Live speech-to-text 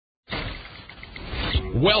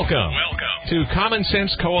Welcome to Common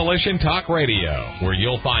Sense Coalition Talk Radio, where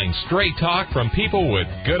you'll find straight talk from people with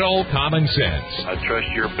good old common sense. I trust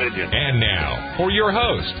your opinion. And now, for your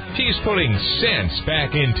host, he's putting sense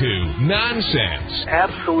back into nonsense.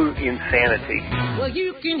 Absolute insanity. Well,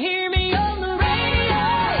 you can hear me on the radio.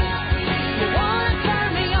 You want to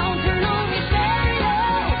turn me on, turn on your stereo.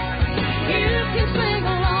 You can sing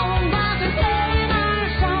along while they're playing our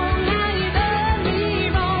song. Now you done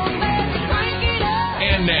me wrong, baby, crank it up.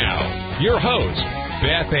 And now, your host,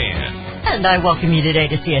 Beth Ann. And I welcome you today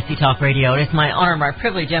to CSC Talk Radio. It's my honor, my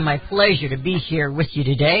privilege, and my pleasure to be here with you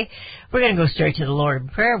today. We're going to go straight to the Lord in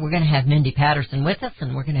prayer. We're going to have Mindy Patterson with us,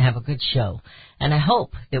 and we're going to have a good show. And I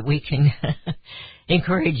hope that we can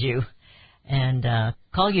encourage you and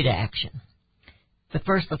call you to action. But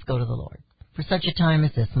first, let's go to the Lord. For such a time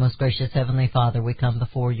as this, most gracious Heavenly Father, we come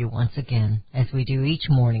before you once again, as we do each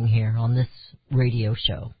morning here on this radio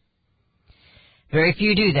show. Very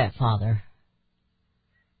few do that, Father,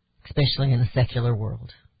 especially in the secular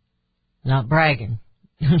world. Not bragging,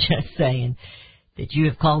 I'm just saying that you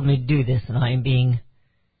have called me to do this, and I am being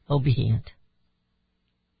obedient.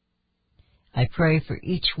 I pray for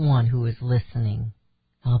each one who is listening,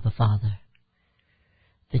 Abba Father,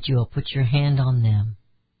 that you will put your hand on them,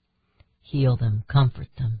 heal them, comfort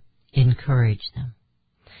them, encourage them.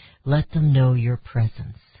 Let them know your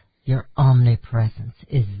presence, your omnipresence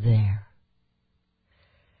is there.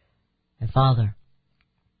 And Father,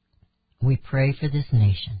 we pray for this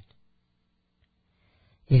nation.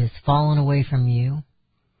 It has fallen away from you,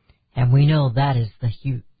 and we know that is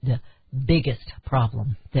the biggest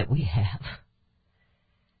problem that we have.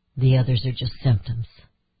 The others are just symptoms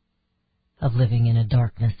of living in a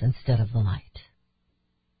darkness instead of the light.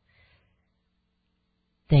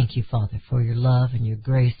 Thank you, Father, for your love and your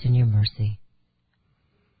grace and your mercy.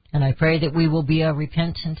 And I pray that we will be a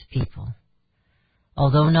repentant people.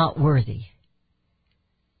 Although not worthy,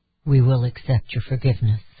 we will accept your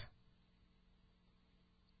forgiveness.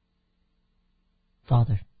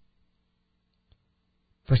 Father,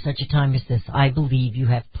 for such a time as this, I believe you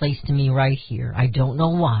have placed me right here. I don't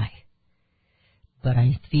know why, but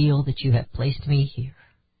I feel that you have placed me here.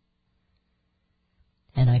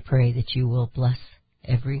 And I pray that you will bless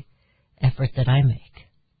every effort that I make.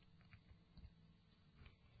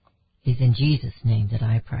 It is in Jesus' name that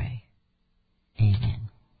I pray. Amen.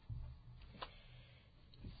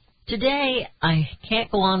 Today, I can't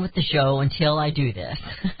go on with the show until I do this.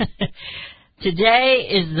 Today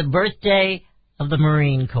is the birthday of the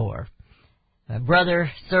Marine Corps. My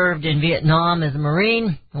brother served in Vietnam as a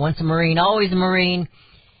Marine. Once a Marine, always a Marine.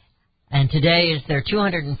 And today is their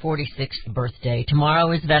 246th birthday.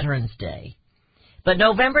 Tomorrow is Veterans Day. But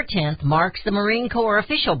November 10th marks the Marine Corps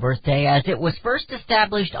official birthday, as it was first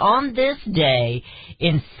established on this day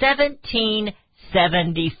in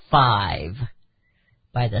 1775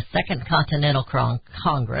 by the Second Continental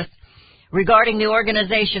Congress. Regarding the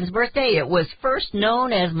organization's birthday, it was first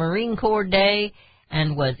known as Marine Corps Day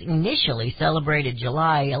and was initially celebrated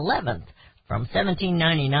July 11th from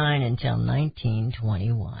 1799 until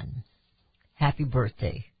 1921. Happy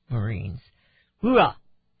birthday, Marines. Hoorah!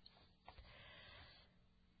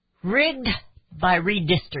 Rigged by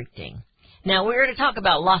Redistricting. Now, we're going to talk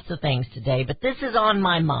about lots of things today, but this is on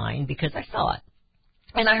my mind because I saw it,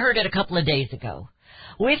 and I heard it a couple of days ago.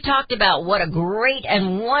 We've talked about what a great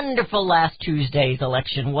and wonderful last Tuesday's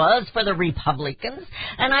election was for the Republicans,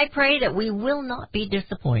 and I pray that we will not be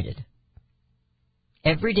disappointed.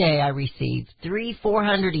 Every day I receive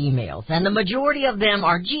 300-400 emails, and the majority of them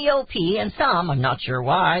are GOP, and some, I'm not sure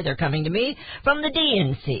why, they're coming to me, from the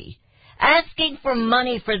DNC, asking for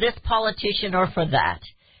money for this politician or for that.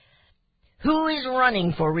 Who is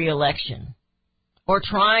running for re-election? Or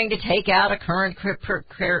trying to take out a current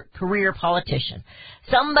career politician.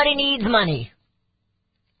 Somebody needs money.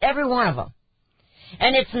 Every one of them.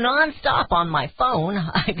 And it's nonstop on my phone.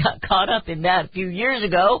 I got caught up in that a few years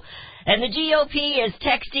ago. And the GOP is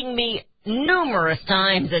texting me numerous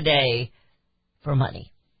times a day for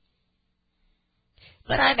money.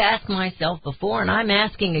 But I've asked myself before, and I'm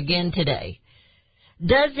asking again today,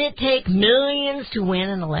 does it take millions to win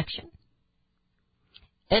an election?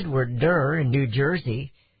 Edward Durr in New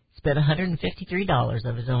Jersey spent $153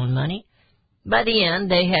 of his own money. By the end,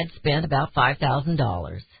 they had spent about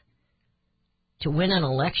 $5,000 to win an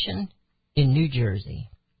election in New Jersey.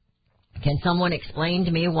 Can someone explain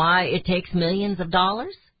to me why it takes millions of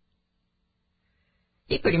dollars?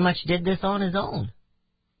 He pretty much did this on his own.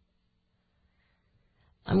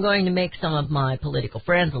 I'm going to make some of my political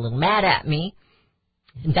friends a little mad at me.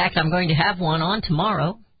 In fact, I'm going to have one on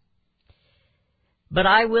tomorrow. But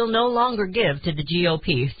I will no longer give to the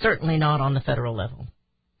GOP, certainly not on the federal level.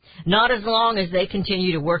 Not as long as they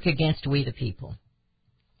continue to work against we the people.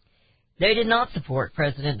 They did not support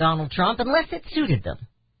President Donald Trump unless it suited them.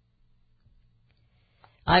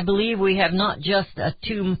 I believe we have not just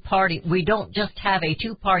we don't just have a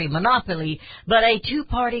two-party monopoly, but a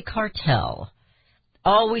two-party cartel,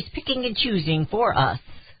 always picking and choosing for us,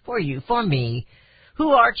 for you, for me,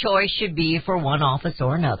 who our choice should be for one office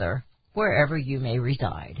or another, wherever you may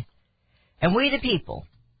reside. And we the people,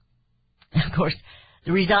 of course,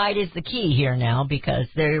 the reside is the key here now because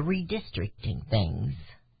they're redistricting things.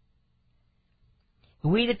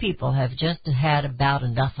 We the people have just had about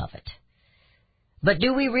enough of it. But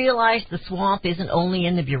do we realize the swamp isn't only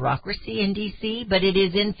in the bureaucracy in D.C., but it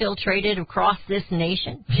is infiltrated across this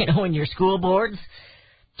nation, in your school boards?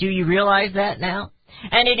 Do you realize that now?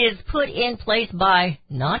 And it is put in place by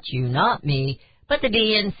not you, not me, but the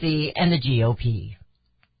DNC and the GOP.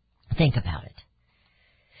 Think about it.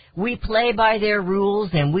 We play by their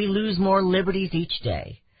rules and we lose more liberties each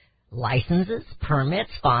day. Licenses,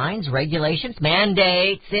 permits, fines, regulations,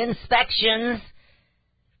 mandates, inspections.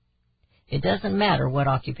 It doesn't matter what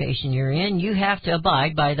occupation you're in, you have to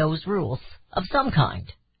abide by those rules of some kind.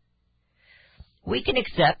 We can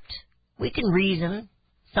accept, we can reason,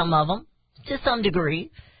 some of them, to some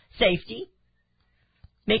degree, safety,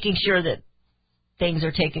 making sure that things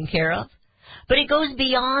are taken care of. But it goes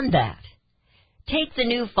beyond that. Take the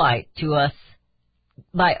new fight to us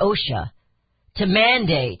by OSHA to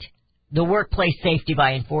mandate the workplace safety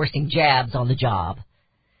by enforcing jabs on the job.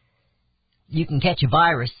 You can catch a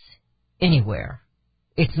virus anywhere.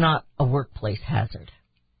 It's not a workplace hazard.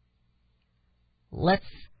 Let's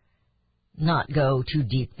not go too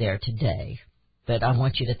deep there today, but I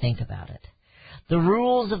want you to think about it. The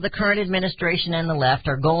rules of the current administration and the left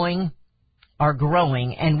are growing,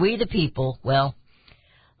 and we the people, well,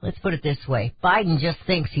 let's put it this way. Biden just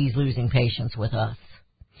thinks he's losing patience with us.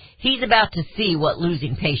 He's about to see what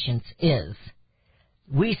losing patience is.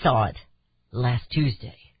 We saw it last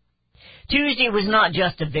Tuesday. Tuesday was not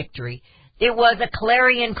just a victory. It was a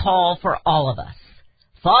clarion call for all of us.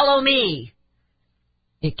 Follow me.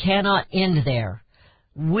 It cannot end there.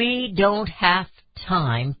 We don't have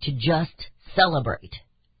time to just celebrate.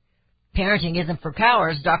 Parenting isn't for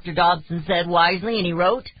cowards, Dr. Dobson said wisely, and he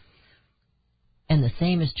wrote, and the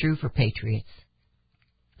same is true for patriots.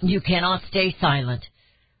 You cannot stay silent,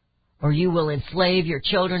 or you will enslave your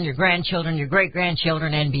children, your grandchildren, your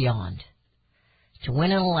great-grandchildren, and beyond. To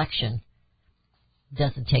win an election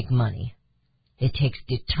doesn't take money. It takes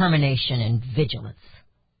determination and vigilance.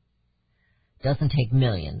 Doesn't take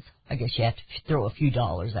millions. I guess you have to throw a few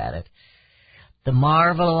dollars at it. The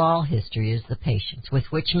marvel of all history is the patience with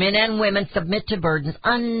which men and women submit to burdens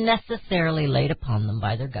unnecessarily laid upon them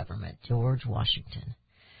by their government. George Washington.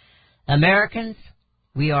 Americans,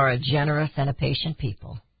 we are a generous and a patient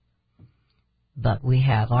people. But we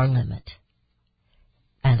have our limit.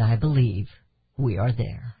 And I believe we are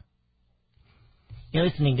there. You're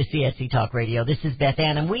listening to CSC Talk Radio. This is Beth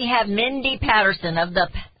Ann, and we have Mindy Patterson of the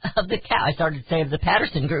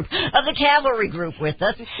Patterson Group, of the Cavalry Group with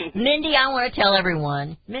us. Mindy, I want to tell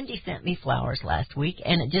everyone, Mindy sent me flowers last week,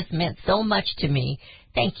 and it just meant so much to me.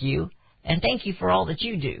 Thank you, and thank you for all that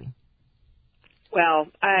you do. Well,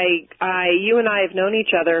 you and I have known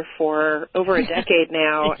each other for over a decade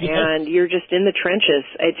now, Yes. and you're just in the trenches.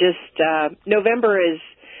 November is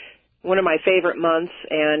one of my favorite months,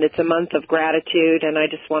 and it's a month of gratitude, and I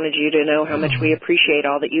just wanted you to know how much we appreciate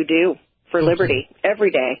all that you do for liberty every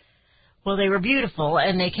day. Well, they were beautiful,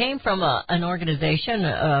 and they came from an organization,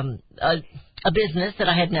 a business that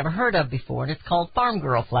I had never heard of before, and it's called Farm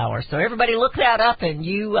Girl Flowers. So everybody look that up, and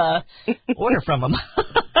you order from them.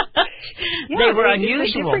 Yeah, they were it's a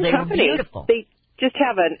unusual. different They company. were beautiful. They just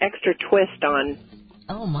have an extra twist on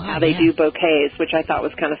how they do bouquets, which I thought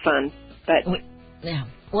was kind of fun. But yeah.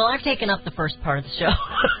 Well, I've taken up the first part of the show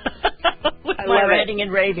with I my love ranting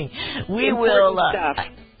and raving. We Important will. stuff.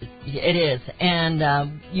 It is,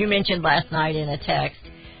 and you mentioned last night in a text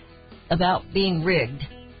about being rigged.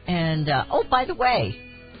 And oh, by the way,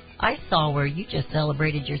 I saw where you just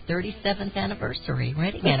celebrated your 37th anniversary,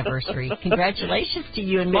 wedding anniversary. Congratulations to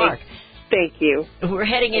you and Mark. Thank you. We're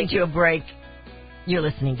heading into a break. You're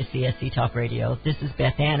listening to CSC Talk Radio. This is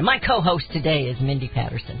Beth Ann, and my co-host today is Mindy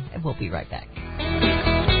Patterson, and we'll be right back.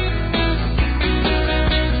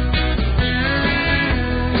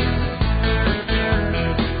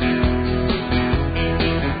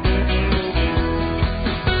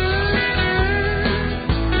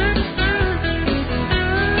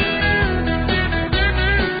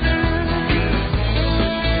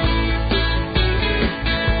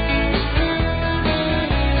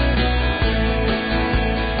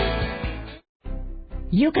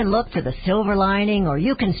 You can look for the silver lining, or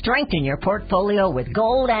you can strengthen your portfolio with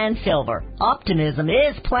gold and silver. Optimism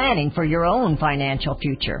is planning for your own financial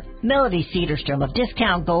future. Melody Cedarstrom of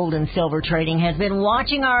Discount Gold and Silver Trading has been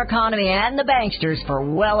watching our economy and the banksters for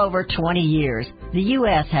well over 20 years. The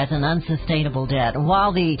U.S. has an unsustainable debt.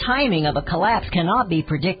 While the timing of a collapse cannot be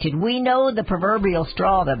predicted, we know the proverbial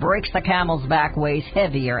straw that breaks the camel's back weighs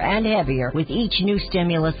heavier and heavier with each new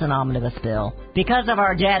stimulus and omnibus bill. Because of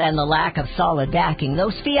our debt and the lack of solid backing,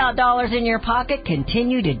 those fiat dollars in your pocket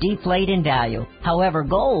continue to deflate in value. However,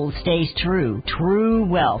 gold stays true. True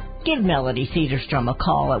wealth. Give Melody Cedarstrom a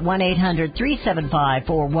call at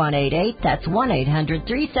 1-800-375-4188. That's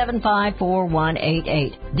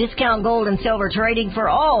 1-800-375-4188. Discount Gold and Silver Trading for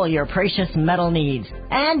all your precious metal needs.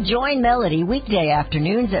 And join Melody weekday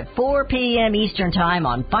afternoons at 4 p.m. Eastern Time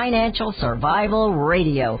on Financial Survival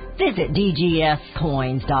Radio. Visit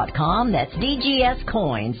dgscoins.com. That's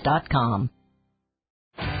dgscoins.com.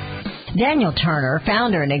 Daniel Turner,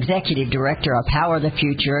 founder and executive director of Power the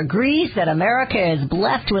Future, agrees that America is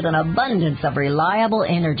blessed with an abundance of reliable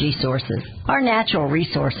energy sources. Our natural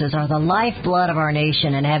resources are the lifeblood of our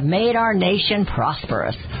nation and have made our nation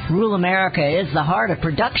prosperous. Rural America is the heart of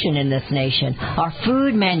production in this nation. Our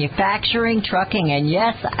food, manufacturing, trucking, and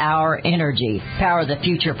yes, our energy. Power the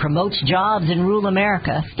Future promotes jobs in rural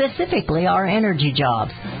America, specifically our energy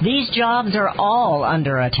jobs. These jobs are all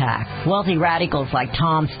under attack. Wealthy radicals like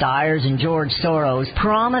Tom Steyer and George Soros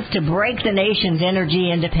promise to break the nation's energy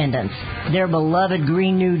independence. Their beloved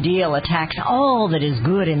Green New Deal attacks all that is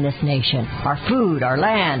good in this nation. Our food, our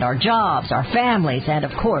land, our jobs, our families, and of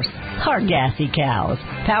course, our gassy cows.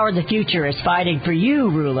 Power the Future is fighting for you,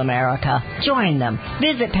 rural America. Join them.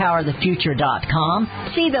 Visit PowerTheFuture.com.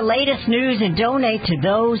 See the latest news and donate to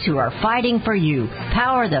those who are fighting for you.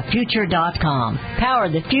 PowerTheFuture.com. Power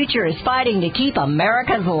the Future is fighting to keep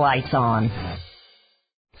America's lights on.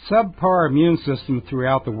 Subpar immune system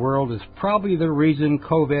throughout the world is probably the reason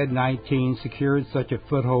COVID-19 secured such a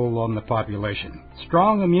foothold on the population.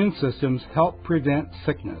 Strong immune systems help prevent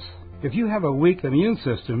sickness. If you have a weak immune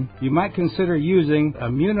system, you might consider using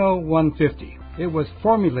Immuno 150. It was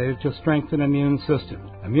formulated to strengthen immune system.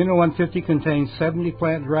 Immuno 150 contains 70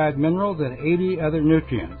 plant-derived minerals and 80 other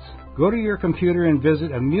nutrients. Go to your computer and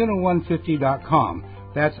visit Immuno150.com.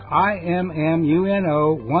 That's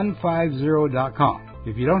IMMUNO150.com.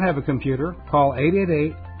 If you don't have a computer, call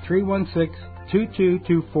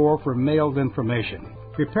 888-316-2224 for mailed information.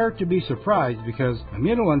 Prepare to be surprised because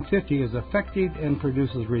Immuno 150 is effective and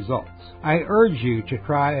produces results. I urge you to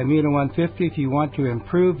try Immuno 150 if you want to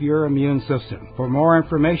improve your immune system. For more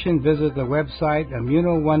information, visit the website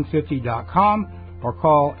Immuno150.com or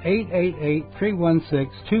call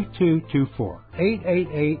 888-316-2224.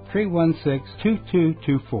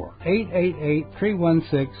 888-316-2224.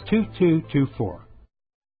 888-316-2224.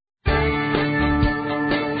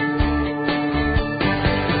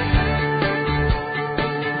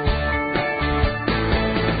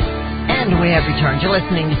 We have returned. You're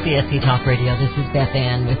listening to CSC Talk Radio. This is Beth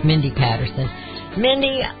Ann with Mindy Patterson.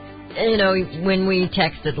 Mindy, you know, when we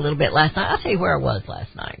texted a little bit last night, I'll tell you where I was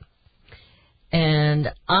last night.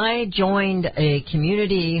 And I joined a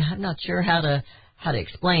community, I'm not sure how to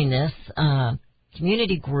explain this,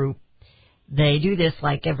 community group. They do this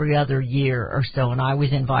like every other year or so, and I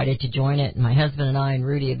was invited to join it. And my husband and I and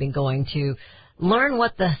Rudy have been going to learn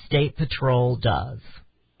what the State Patrol does.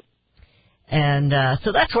 And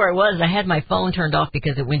so that's where I was. I had my phone turned off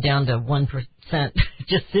because it went down to 1%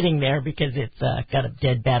 just sitting there because it's got a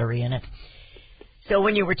dead battery in it. So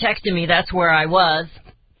when you were texting me, that's where I was.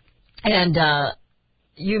 And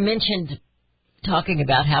you mentioned talking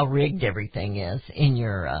about how rigged everything is in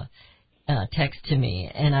your text to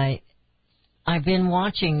me. And I've been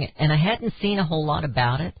watching, and I hadn't seen a whole lot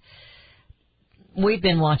about it. We've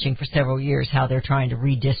been watching for several years how they're trying to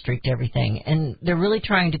redistrict everything, and they're really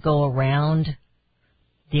trying to go around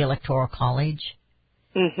the Electoral College.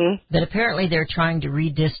 Mm-hmm. But apparently they're trying to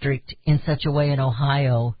redistrict in such a way in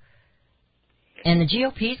Ohio, and the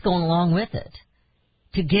GOP's going along with it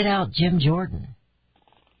to get out Jim Jordan.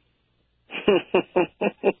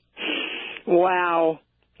 Wow.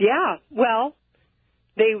 Yeah, well,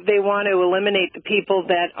 They want to eliminate the people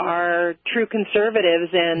that are true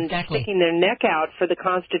conservatives and Exactly. sticking their neck out for the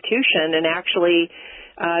Constitution and actually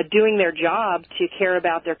doing their job to care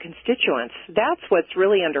about their constituents. That's what's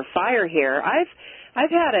really under fire here.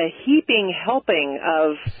 I've had a heaping helping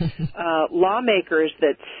of lawmakers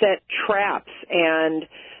that set traps and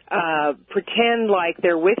pretend like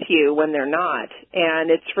they're with you when they're not,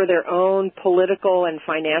 and it's for their own political and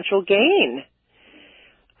financial gain.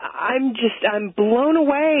 I'm blown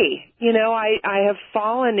away. You know, I have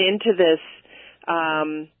fallen into this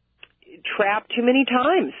trapped too many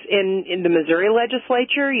times. In the Missouri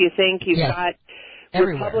legislature, you think you've got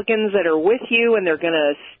everywhere. Republicans that are with you and they're going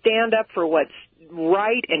to stand up for what's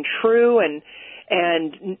right and true and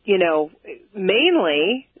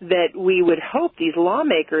mainly that we would hope these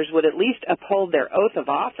lawmakers would at least uphold their oath of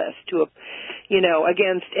office to,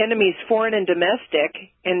 against enemies foreign and domestic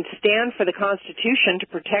and stand for the Constitution to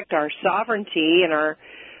protect our sovereignty and our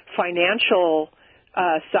financial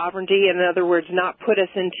sovereignty. In other words, not put us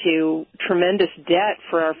into tremendous debt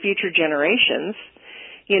for our future generations.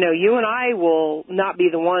 You and I will not be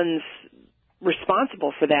the ones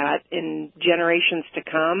responsible for that in generations to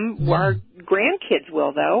come. Yeah. Our grandkids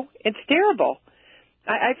will, though. It's terrible.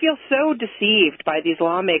 I feel so deceived by these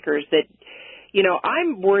lawmakers that,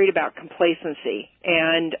 I'm worried about complacency,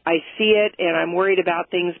 and I see it, and I'm worried about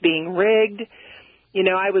things being rigged.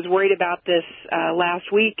 I was worried about this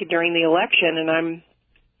last week during the election, and I'm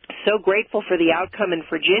so grateful for the outcome in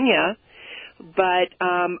Virginia, but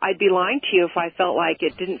I'd be lying to you if I felt like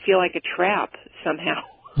it didn't feel like a trap somehow.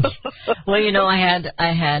 Well, I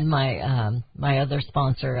had my other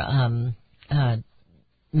sponsor,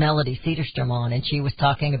 Melody Cedarstrom, on, and she was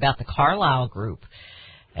talking about the Carlisle group,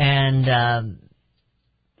 and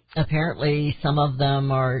apparently some of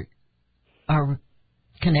them are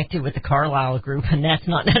connected with the Carlisle group, and that's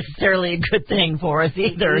not necessarily a good thing for us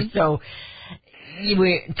either. Mm-hmm. So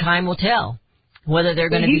time will tell whether they're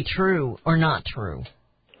going to be true or not true.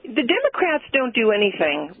 The Democrats don't do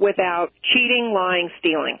anything without cheating, lying,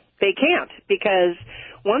 stealing. They can't, because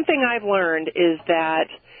one thing I've learned is that,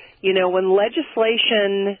 when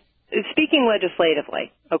legislation, speaking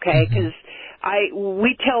legislatively, okay, because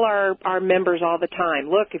we tell our members all the time,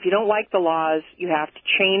 look, if you don't like the laws, you have to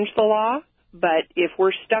change the law. But if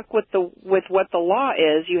we're stuck with what the law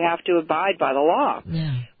is, you have to abide by the law.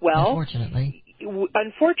 Yeah. Well,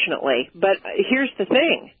 unfortunately. But here's the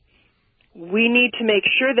thing. We need to make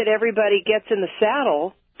sure that everybody gets in the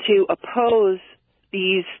saddle to oppose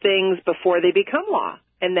these things before they become law,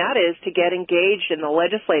 and that is to get engaged in the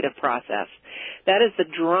legislative process. That is the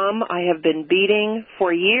drum I have been beating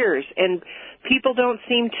for years, and people don't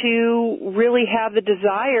seem to really have the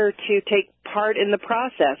desire to take part in the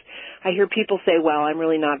process. I hear people say, well, I'm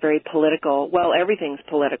really not very political. Well, everything's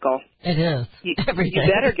political. It is. Everything. You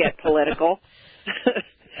better get political.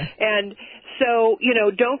 And so,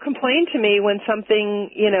 don't complain to me when something,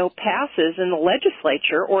 passes in the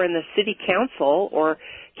legislature or in the city council or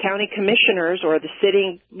county commissioners or the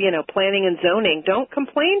city, planning and zoning. Don't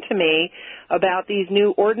complain to me about these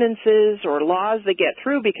new ordinances or laws that get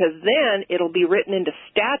through, because then it'll be written into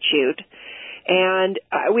statute. And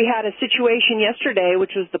we had a situation yesterday,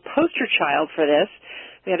 which was the poster child for this.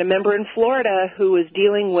 We had a member in Florida who was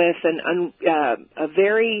dealing with a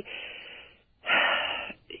very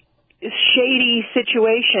shady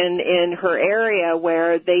situation in her area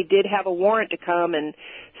where they did have a warrant to come and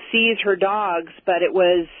seize her dogs, but it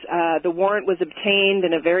was the warrant was obtained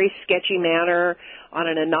in a very sketchy manner on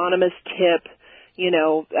an anonymous tip.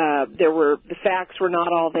 The facts were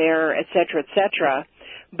not all there, et cetera, et cetera.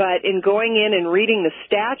 But in going in and reading the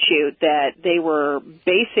statute that they were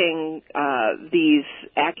basing these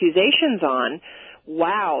accusations on,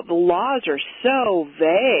 wow, the laws are so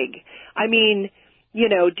vague. I mean, do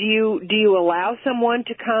you allow someone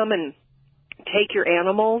to come and take your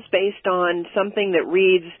animals based on something that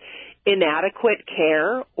reads inadequate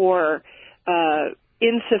care or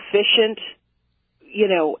insufficient,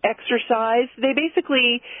 exercise? They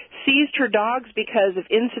basically seized her dogs because of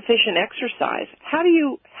insufficient exercise. How do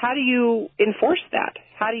you enforce that?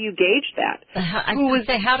 How do you gauge that?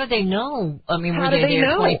 How do they know? I mean, were they there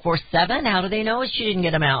 24/7? How do they know she didn't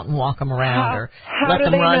get them out and walk them around or let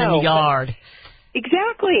them run in the yard?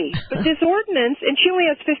 Exactly. But this ordinance, and she only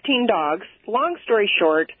has 15 dogs. Long story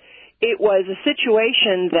short, it was a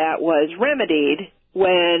situation that was remedied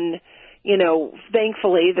when,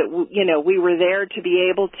 thankfully that, we were there to be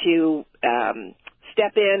able to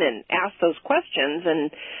step in and ask those questions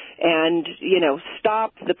and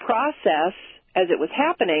stop the process as it was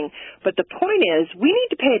happening. But the point is, we need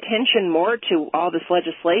to pay attention more to all this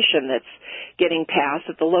legislation that's getting passed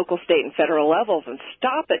at the local, state, and federal levels and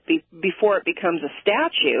stop it before it becomes a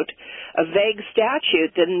statute, a vague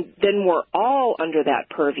statute. Then we're all under that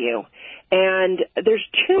purview. And there's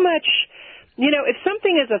too much, if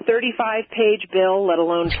something is a 35-page bill, let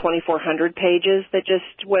alone 2,400 pages that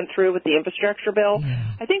just went through with the infrastructure bill,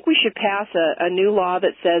 I think we should pass a new law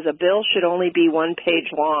that says a bill should only be 1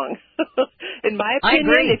 page long. In my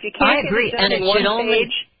opinion, if you can't get it done in 1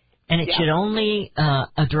 page. And it should only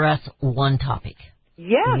address one topic.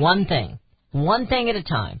 Yes. One thing at a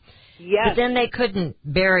time. Yes. But then they couldn't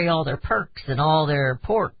bury all their perks and all their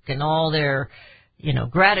pork and all their,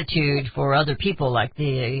 gratitude for other people like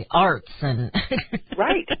the arts and...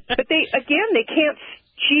 Right. But they can't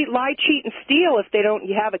lie, cheat, and steal if they don't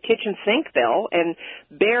have a kitchen sink bill and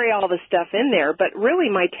bury all the stuff in there. But really,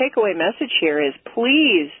 my takeaway message here is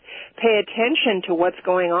please pay attention to what's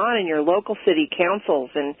going on in your local city councils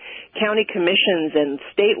and county commissions and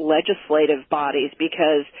state legislative bodies,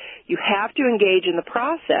 because you have to engage in the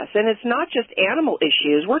process. And it's not just animal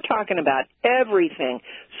issues. We're talking about everything.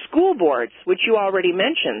 School boards, which you already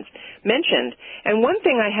mentioned. And one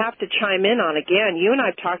thing I have to chime in on, again, you and I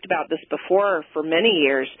have talked about this before for many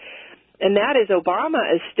years, and that is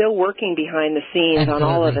Obama is still working behind the scenes on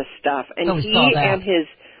all of this stuff. And and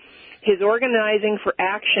his Organizing for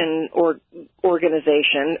Action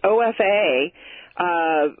organization, OFA,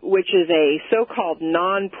 which is a so-called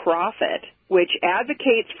nonprofit, which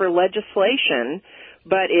advocates for legislation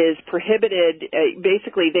but is prohibited.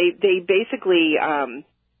 They basically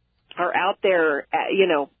are out there,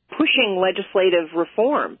 pushing legislative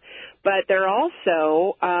reform. But they're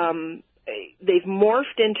also, they've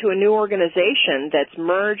morphed into a new organization that's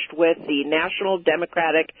merged with the National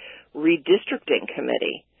Democratic Redistricting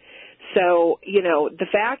Committee. So, the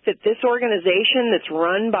fact that this organization that's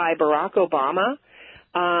run by Barack Obama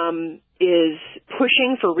is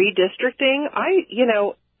pushing for redistricting,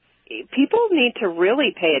 people need to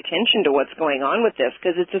really pay attention to what's going on with this,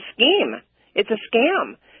 because it's a scheme. It's a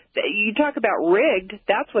scam. You talk about rigged,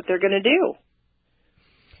 that's what they're going to do.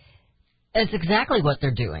 It's exactly what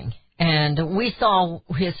they're doing. And we saw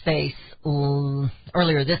his face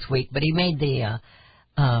earlier this week, but he made the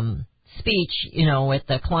speech, at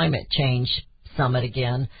the climate change summit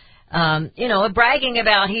again, bragging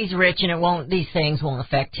about he's rich and these things won't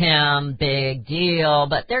affect him, big deal,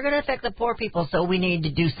 but they're going to affect the poor people, so we need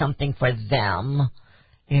to do something for them,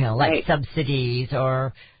 like subsidies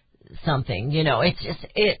or something, it's just,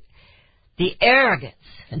 the arrogance,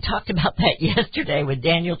 and talked about that yesterday with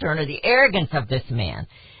Daniel Turner, the arrogance of this man.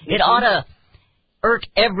 Mm-hmm. It ought to irk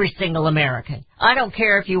every single American. I don't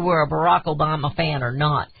care if you were a Barack Obama fan or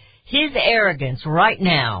not. His arrogance right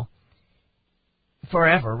now,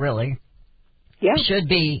 forever really, should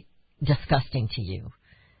be disgusting to you.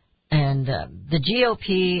 And the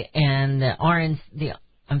GOP and the RNC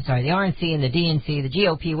and the DNC, the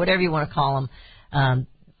GOP, whatever you want to call them,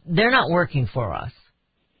 they're not working for us.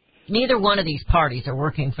 Neither one of these parties are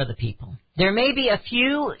working for the people. There may be a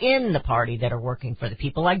few in the party that are working for the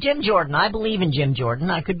people, like Jim Jordan. I believe in Jim Jordan.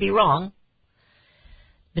 I could be wrong.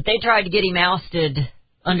 But they tried to get him ousted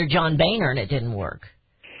under John Boehner, and it didn't work.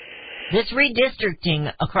 This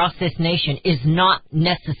redistricting across this nation is not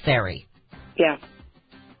necessary. Yeah,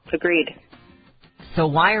 agreed. So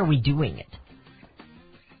why are we doing it?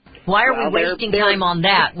 Why are we wasting time on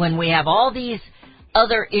that when we have all these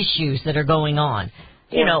other issues that are going on?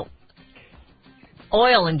 Yeah.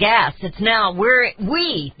 Oil and gas, it's now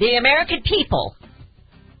we, the American people,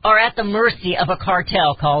 are at the mercy of a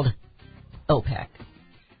cartel called OPEC.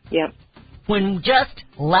 Yeah. When just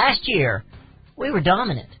last year, we were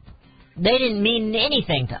dominant. They didn't mean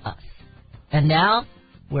anything to us. And now,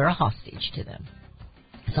 we're a hostage to them.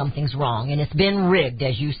 Something's wrong, and it's been rigged,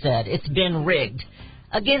 as you said. It's been rigged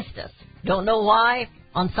against us. Don't know why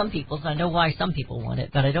on some people's. I know why some people want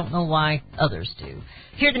it, but I don't know why others do.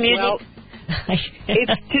 Hear the music? Well,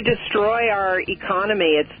 it's to destroy our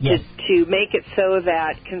economy. It's to make it so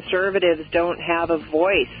that conservatives don't have a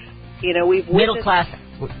voice. Middle class,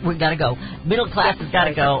 we've got to go. Middle class has got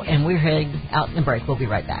to go, and we're heading out in the break. We'll be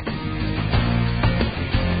right back.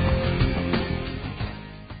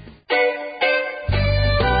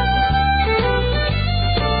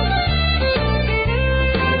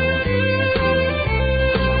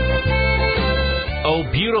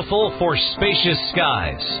 Beautiful for spacious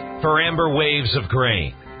skies, for amber waves of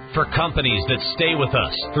grain, for companies that stay with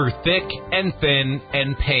us through thick and thin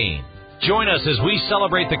and pain. Join us as we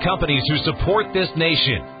celebrate the companies who support this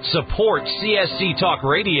nation. Support CSC Talk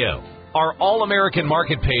Radio. Our All-American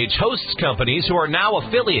Market page hosts companies who are now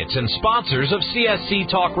affiliates and sponsors of CSC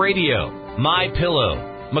Talk Radio. My Pillow,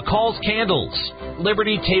 McCall's Candles,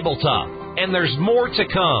 Liberty Tabletop, and there's more to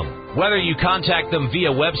come. Whether you contact them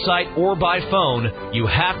via website or by phone, you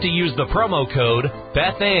have to use the promo code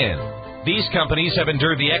BethAnn. These companies have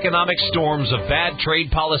endured the economic storms of bad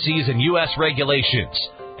trade policies and U.S. regulations,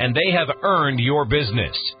 and they have earned your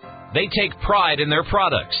business. They take pride in their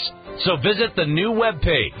products. So visit the new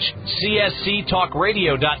webpage,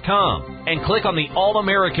 csctalkradio.com, and click on the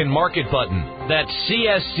All-American Market button. That's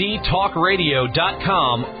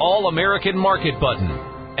csctalkradio.com, All-American Market button.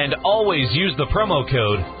 And always use the promo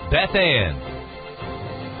code BethAnn.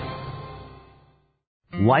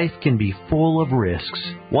 Life can be full of risks.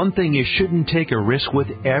 One thing you shouldn't take a risk with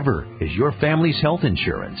ever is your family's health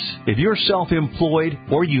insurance. If you're self-employed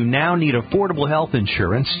or you now need affordable health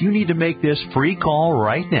insurance, you need to make this free call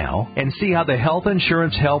right now and see how the Health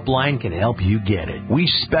Insurance Helpline can help you get it.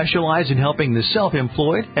 We specialize in helping the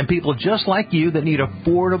self-employed and people just like you that need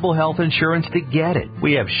affordable health insurance to get it.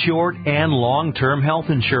 We have short and long-term health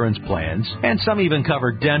insurance plans, and some even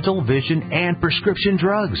cover dental, vision, and prescription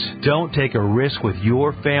drugs. Don't take a risk with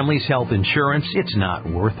your family's health insurance. It's not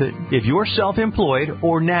worth it. If you're self-employed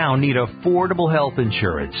or now need affordable health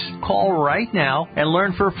insurance, call right now and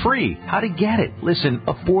learn for free how to get it. Listen,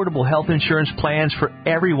 affordable health insurance plans for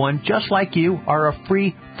everyone just like you are a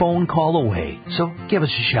free phone call away. So give us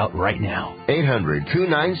a shout right now.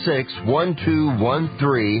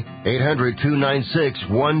 800-296-1213.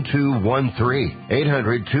 800-296-1213.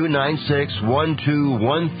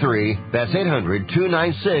 800-296-1213. That's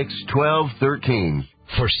 800-296-1213.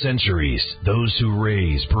 For centuries, those who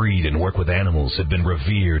raise, breed, and work with animals have been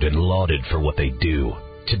revered and lauded for what they do.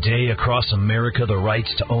 Today, across America, the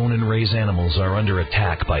rights to own and raise animals are under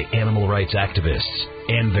attack by animal rights activists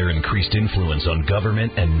and their increased influence on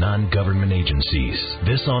government and non-government agencies.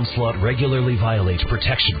 This onslaught regularly violates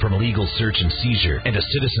protection from illegal search and seizure and a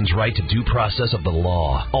citizen's right to due process of the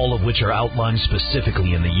law, all of which are outlined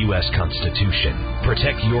specifically in the U.S. Constitution.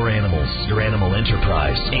 Protect your animals, your animal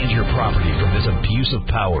enterprise, and your property from this abuse of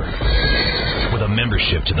power. With a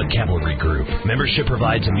membership to the Cavalry Group, membership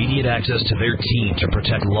provides immediate access to their team to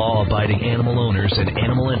protect law-abiding animal owners and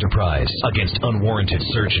animal enterprise against unwarranted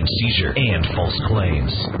search and seizure and false claims.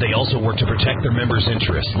 They also work to protect their members'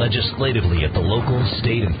 interests legislatively at the local,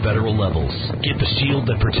 state, and federal levels. Get the shield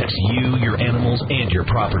that protects you, your animals, and your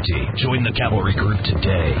property. Join the Cavalry Group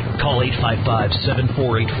today. Call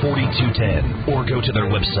 855-748-4210 or go to their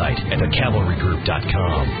website at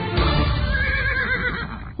thecavalrygroup.com.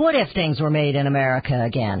 What if things were made in America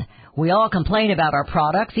again? We all complain about our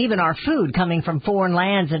products, even our food coming from foreign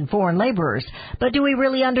lands and foreign laborers. But do we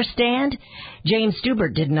really understand? James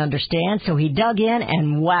Stubert didn't understand, so he dug in,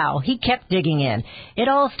 and wow, he kept digging in. It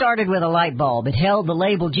all started with a light bulb. It held the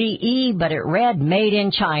label GE, but it read Made in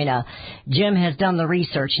China. Jim has done the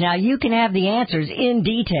research. Now you can have the answers in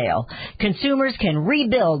detail. Consumers can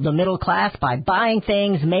rebuild the middle class by buying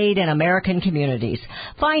things made in American communities.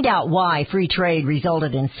 Find out why free trade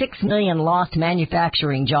resulted in 6 million lost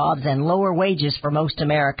manufacturing jobs and lower wages for most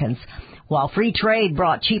Americans. While free trade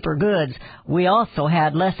brought cheaper goods, we also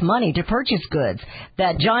had less money to purchase goods.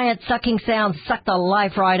 That giant sucking sound sucked the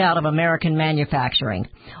life right out of American manufacturing.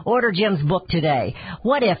 Order Jim's book today,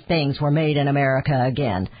 What If Things Were Made in America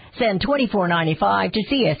Again? Send $24.95 to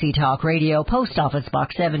CSE Talk Radio, Post Office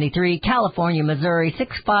Box 73, California, Missouri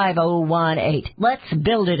 65018. Let's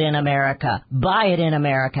build it in America, buy it in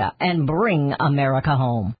America, and bring America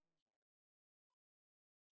home.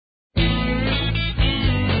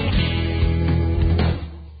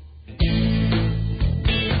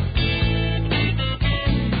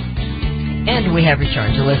 And we have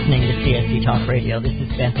returned to listening to CSE Talk Radio. This is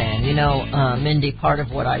Beth Ann. You know, Mindy, part of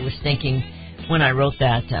what I was thinking when I wrote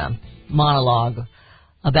that monologue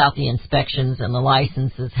about the inspections and the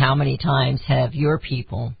licenses, how many times have your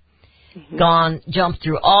people jumped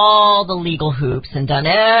through all the legal hoops and done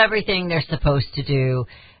everything they're supposed to do,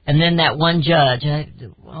 and then that one judge, I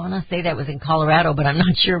want to say that was in Colorado, but I'm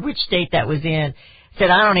not sure which state that was in, said,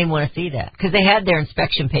 I don't even want to see that, because they had their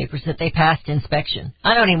inspection papers that they passed inspection.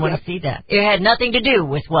 I don't even want to see that. It had nothing to do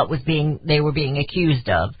with what they were being accused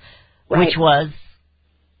of, which was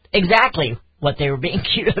exactly what they were being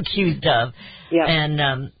accused of. Yeah.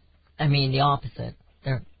 And, I mean, the opposite.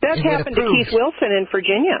 That happened to Keith Wilson in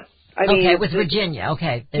Virginia. I mean, it was Virginia.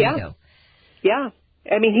 Okay, there you go. Yeah.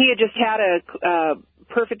 I mean, he had just had a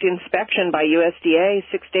perfect inspection by USDA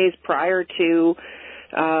 6 days prior to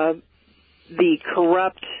the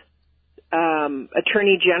corrupt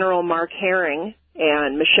Attorney General Mark Herring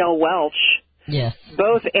and Michelle Welch, yes,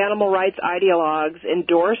 both animal rights ideologues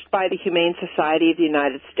endorsed by the Humane Society of the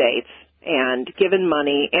United States and given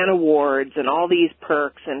money and awards and all these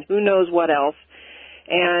perks and who knows what else.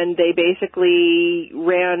 And they basically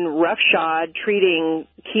ran roughshod, treating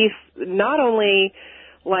Keith not only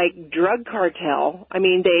like drug cartel. I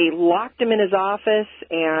mean, they locked him in his office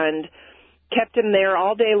and kept him there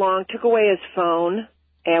all day long, took away his phone,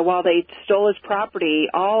 and while they stole his property,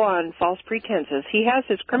 all on false pretenses. He has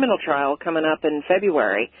his criminal trial coming up in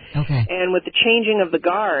February. Okay. And with the changing of the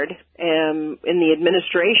guard in the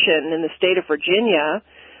administration in the state of Virginia,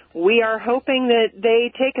 we are hoping that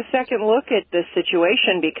they take a second look at this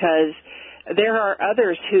situation, because there are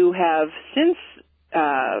others who have since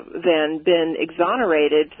then been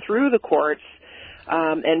exonerated through the courts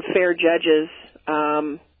and fair judges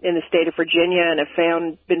in the state of Virginia, and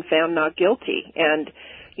have been found not guilty. And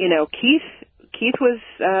Keith was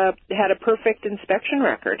had a perfect inspection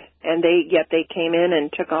record, and yet they came in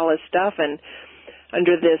and took all his stuff, and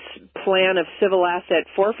under this plan of civil asset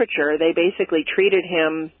forfeiture, they basically treated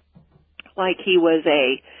him like he was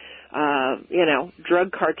a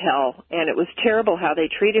drug cartel, and it was terrible how they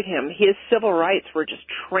treated him. His civil rights were just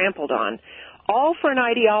trampled on, all for an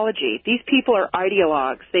ideology. These people are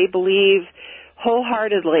ideologues. They believe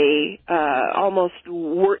wholeheartedly, almost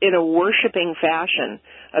in a worshiping fashion,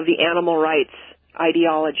 of the animal rights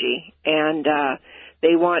ideology, and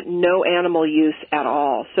they want no animal use at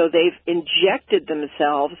all. So they've injected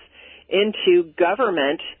themselves into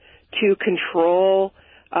government to control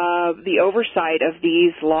the oversight of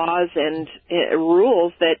these laws and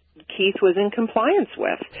rules that Keith was in compliance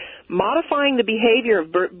with. Modifying the behavior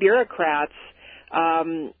of bureaucrats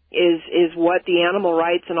is what the animal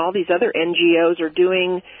rights and all these other NGOs are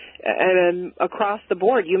doing across the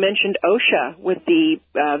board. You mentioned OSHA with the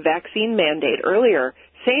vaccine mandate earlier.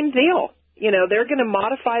 Same deal. They're going to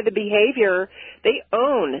modify the behavior. They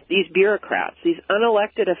own these bureaucrats, these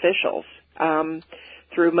unelected officials,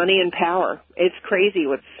 through money and power. It's crazy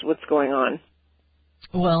what's going on.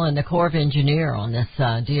 Well, and the Corps of Engineer on this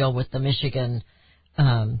deal with the Michigan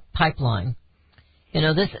pipeline.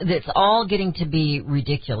 It's all getting to be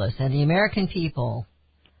ridiculous, and the American people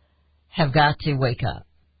have got to wake up.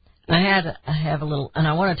 I have a little, and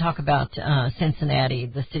I want to talk about Cincinnati,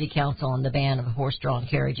 the city council, and the ban of horse-drawn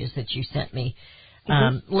carriages that you sent me.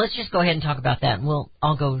 Let's just go ahead and talk about that, and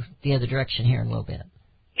I'll go the other direction here in a little bit.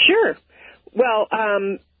 Sure. Well,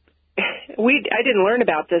 I didn't learn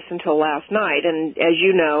about this until last night, and as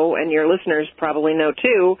you know, and your listeners probably know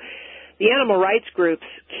too, the animal rights groups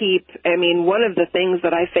one of the things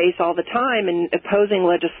that I face all the time in opposing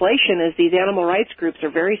legislation is these animal rights groups are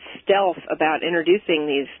very stealth about introducing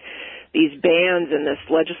these bans and this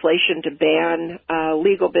legislation to ban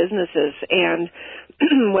legal businesses, and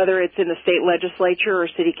whether it's in the state legislature or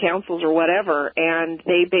city councils or whatever. And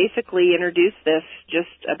they basically introduced this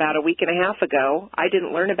just about a week and a half ago. I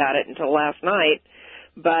didn't learn about it until last night,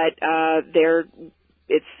 but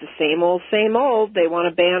it's the same old, same old. They want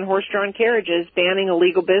to ban horse-drawn carriages, banning a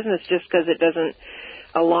legal business just because it doesn't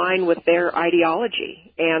align with their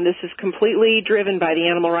ideology. And this is completely driven by the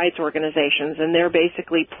animal rights organizations, and they're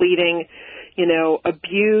basically pleading,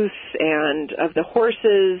 abuse and of the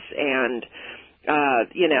horses and,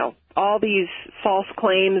 all these false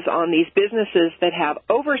claims on these businesses that have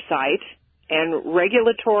oversight and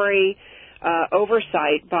regulatory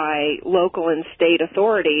oversight by local and state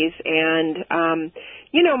authorities. And,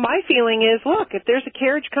 my feeling is, look, if there's a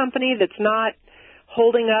carriage company that's not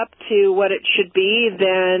holding up to what it should be,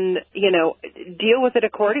 then, deal with it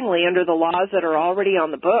accordingly under the laws that are already on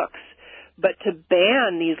the books. But to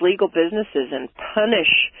ban these legal businesses and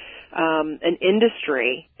punish an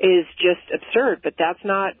industry is just absurd. But that's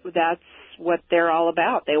what they're all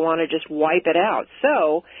about. They want to just wipe it out.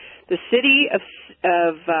 So the city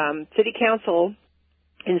council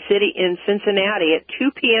in Cincinnati at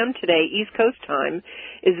 2 p.m. today, East Coast time,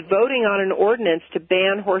 is voting on an ordinance to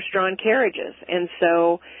ban horse-drawn carriages. And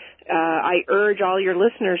so I urge all your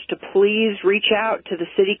listeners to please reach out to the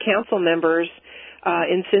city council members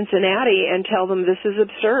in Cincinnati and tell them this is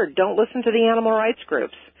absurd. Don't listen to the animal rights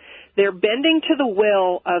groups. They're bending to the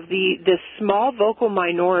will of this small vocal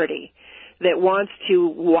minority that wants to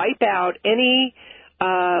wipe out any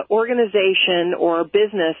organization or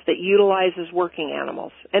business that utilizes working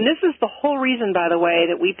animals. And this is the whole reason, by the way,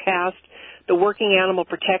 that we passed the Working Animal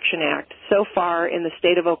Protection Act so far in the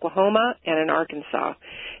state of Oklahoma and in Arkansas.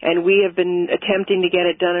 And we have been attempting to get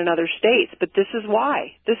it done in other states. But this is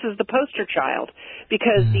why. This is the poster child.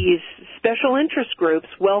 Because these special interest groups,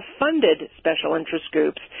 well-funded special interest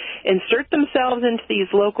groups, insert themselves into these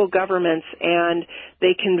local governments, and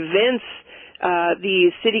they convince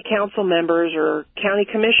these city council members or county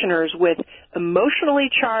commissioners with emotionally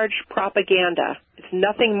charged propaganda. It's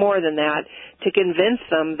nothing more than that, to convince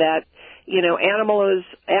them that,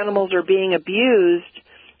 animals are being abused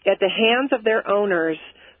at the hands of their owners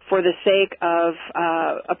for the sake of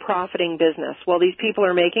a profiting business. Well, these people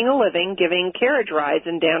are making a living giving carriage rides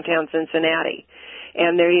in downtown Cincinnati.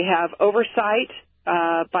 And there you have oversight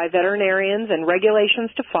by veterinarians and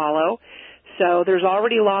regulations to follow. So there's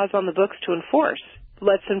already laws on the books to enforce.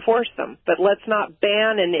 Let's enforce them. But let's not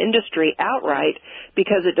ban an industry outright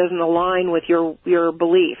because it doesn't align with your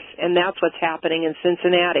beliefs. And that's what's happening in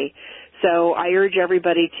Cincinnati. So I urge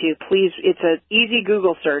everybody to please, it's an easy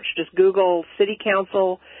Google search. Just Google City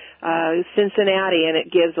Council Cincinnati, and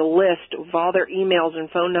it gives a list of all their emails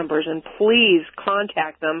and phone numbers, and please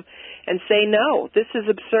contact them and say, no, this is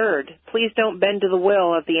absurd. Please don't bend to the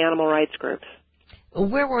will of the animal rights groups.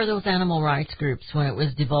 Where were those animal rights groups when it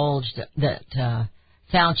was divulged that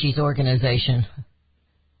Fauci's organization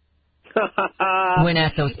went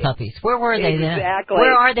at those puppies? Where were they then? Exactly.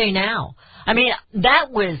 Where are they now? I mean,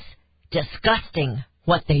 that was disgusting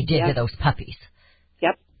what they did to those puppies.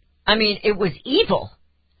 Yep. I mean, it was evil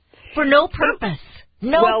for no purpose.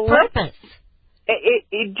 No purpose.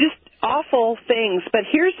 It just awful things. But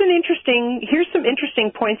here's some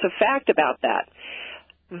interesting points of fact about that.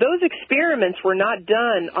 Those experiments were not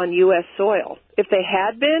done on U.S. soil. If they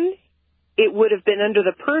had been, it would have been under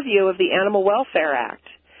the purview of the Animal Welfare Act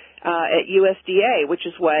at USDA, which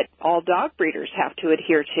is what all dog breeders have to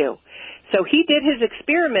adhere to. So he did his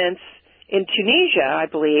experiments in Tunisia, I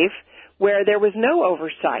believe, where there was no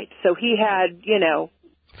oversight. So he had,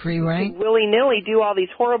 free rein, willy-nilly do all these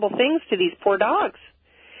horrible things to these poor dogs.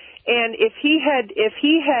 And if he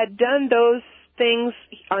had done those things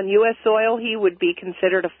on U.S. soil, he would be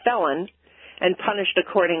considered a felon and punished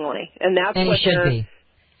accordingly. And that's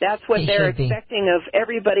what they're expecting of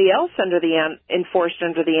everybody else enforced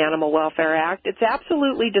under the Animal Welfare Act. It's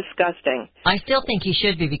absolutely disgusting. I still think he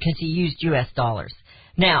should be because he used U.S. dollars.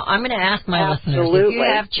 Now, I'm going to ask my listeners, Absolutely. if you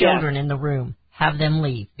have children in the room, have them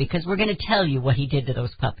leave, because we're going to tell you what he did to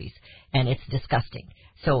those puppies, and it's disgusting.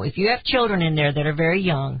 So if you have children in there that are very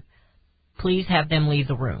young, please have them leave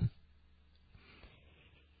the room.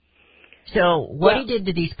 So what he did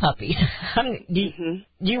to these puppies, do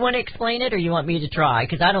you want to explain it, or you want me to try?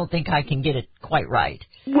 Because I don't think I can get it quite right.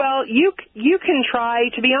 Well, you can try.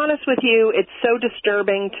 To be honest with you, it's so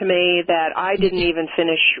disturbing to me that I didn't even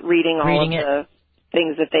finish reading all of the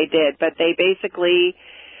things that they did. But they basically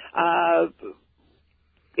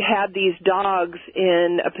had these dogs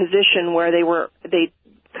in a position where they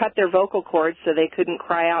cut their vocal cords so they couldn't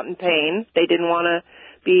cry out in pain. They didn't want to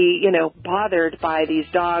be, bothered by these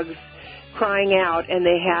dogs crying out, and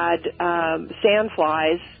they had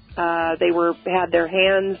sandflies. They had their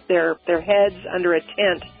heads under a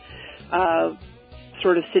tent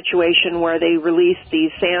sort of situation where they released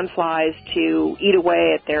these sandflies to eat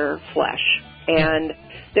away at their flesh. And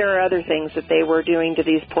there are other things that they were doing to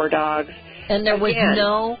these poor dogs. And there was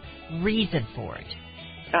no reason for it.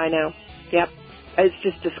 I know. Yep. It's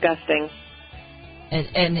just disgusting.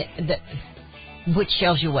 Which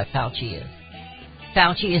tells you what Fauci is.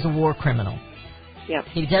 Fauci is a war criminal. Yep.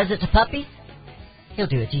 He does it to puppies, he'll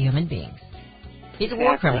do it to human beings. He's a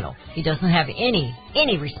war criminal. He doesn't have any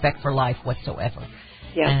respect for life whatsoever.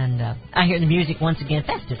 Yeah. And I hear the music once again.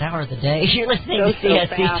 Fastest hour of the day. You're listening to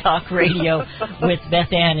CSC Talk Radio with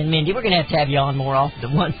Beth Ann and Mindy. We're going to have you on more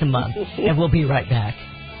often, once a month. And we'll be right back.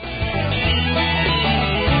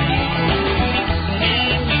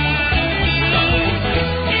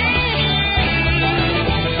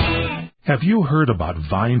 Have you heard about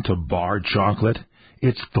Vine to Bar chocolate?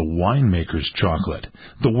 It's the winemaker's chocolate,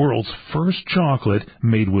 the world's first chocolate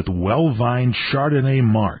made with well-vined Chardonnay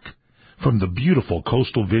marc from the beautiful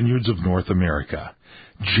coastal vineyards of North America.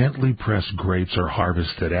 Gently pressed grapes are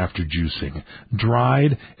harvested after juicing,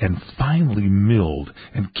 dried and finely milled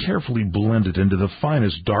and carefully blended into the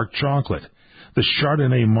finest dark chocolate. The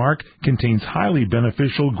Chardonnay marc contains highly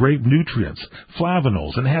beneficial grape nutrients,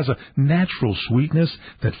 flavanols, and has a natural sweetness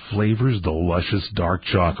that flavors the luscious dark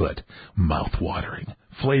chocolate. Mouth-watering,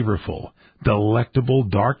 flavorful, delectable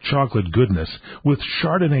dark chocolate goodness with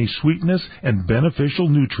Chardonnay sweetness and beneficial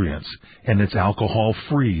nutrients. And it's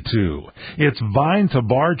alcohol-free, too. It's Vine to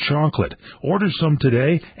Bar chocolate. Order some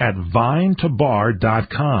today at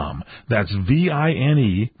vinetobar.com. That's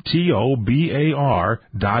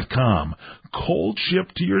VINETOBAR.com. Cold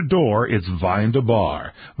shipped to your door, it's Vine to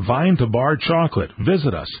Bar. Vine to Bar chocolate.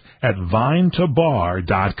 Visit us at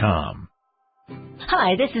vinetobar.com.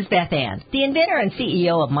 Hi, this is Beth Ann. The inventor and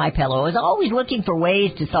CEO of MyPillow is always looking for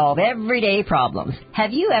ways to solve everyday problems.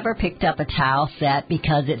 Have you ever picked up a towel set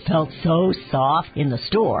because it felt so soft in the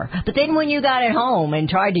store, but then when you got it home and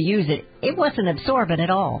tried to use it, it wasn't absorbent at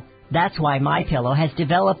all? That's why MyPillow has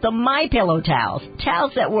developed the MyPillow towels.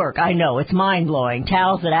 Towels that work. I know, it's mind-blowing.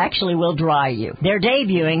 Towels that actually will dry you. They're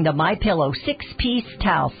debuting the MyPillow 6-piece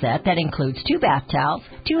towel set that includes 2 bath towels,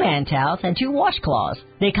 2 hand towels, and 2 washcloths.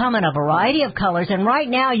 They come in a variety of colors, and right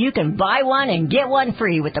now you can buy one and get one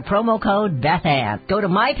free with the promo code BethAnn. Go to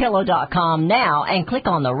MyPillow.com now and click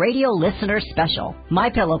on the radio listener special.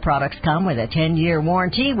 MyPillow products come with a 10-year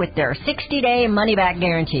warranty with their 60-day money-back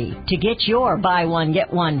guarantee. To get your buy one,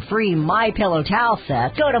 get one free free MyPillow towel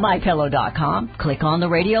set, go to MyPillow.com, click on the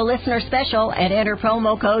radio listener special, and enter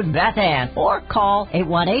promo code BethAnn, or call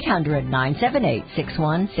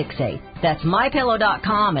 818-978-6168. That's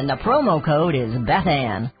MyPillow.com, and the promo code is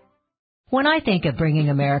BethAnn. When I think of bringing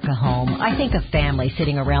America home, I think of family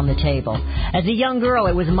sitting around the table. As a young girl,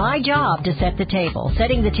 it was my job to set the table.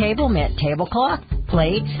 Setting the table meant tablecloth,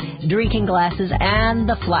 plates, drinking glasses, and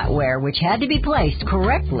the flatware, which had to be placed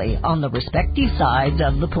correctly on the respective sides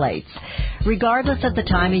of the plates. Regardless of the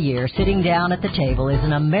time of year, sitting down at the table is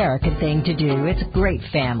an American thing to do. It's a great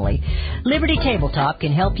family. Liberty Tabletop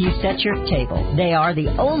can help you set your table. They are the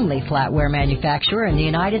only flatware manufacturer in the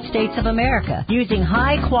United States of America, using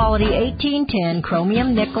high-quality 1810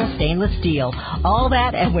 chromium nickel stainless steel. All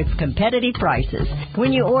that and with competitive prices.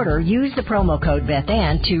 When you order, use the promo code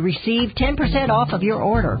BethAnn to receive 10% off of your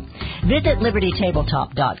order. Visit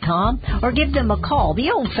LibertyTabletop.com or give them a call the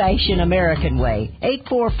old-fashioned American way.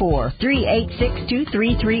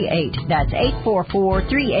 844-386-2338. That's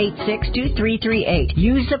 844-386-2338.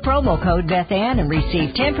 Use the promo code BethAnn and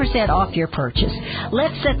receive 10% off your purchase.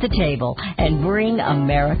 Let's set the table and bring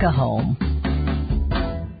America home.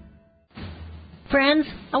 Friends,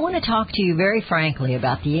 I want to talk to you very frankly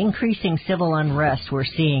about the increasing civil unrest we're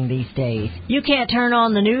seeing these days. You can't turn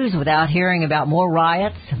on the news without hearing about more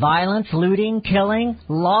riots, violence, looting, killing,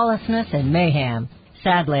 lawlessness, and mayhem.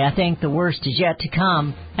 Sadly, I think the worst is yet to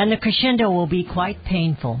come, and the crescendo will be quite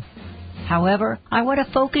painful. However, I want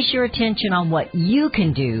to focus your attention on what you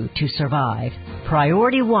can do to survive.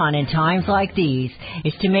 Priority one in times like these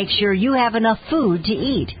is to make sure you have enough food to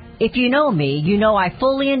eat. If you know me, you know I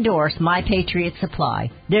fully endorse My Patriot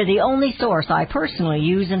Supply. They're the only source I personally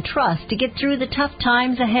use and trust to get through the tough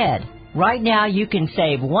times ahead. Right now, you can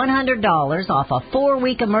save $100 off a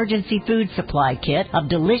 4-week emergency food supply kit of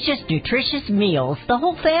delicious, nutritious meals the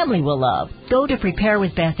whole family will love. Go to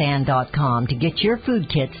preparewithbethann.com to get your food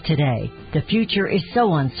kits today. The future is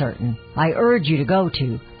so uncertain. I urge you to go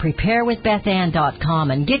to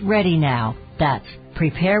preparewithbethann.com and get ready now. That's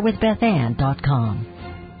preparewithbethann.com.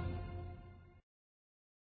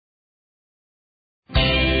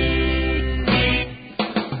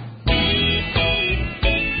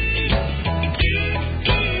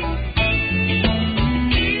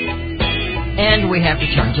 And we have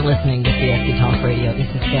returned to listening to CSC Talk Radio. This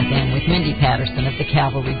is Beth Ann with Mindy Patterson of the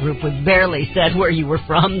Cavalry Group. We barely said where you were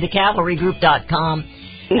from, thecavalrygroup.com,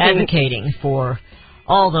 advocating for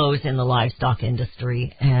all those in the livestock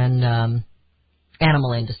industry and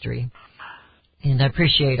animal industry. And I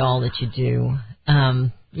appreciate all that you do.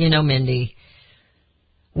 You know, Mindy,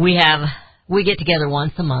 we get together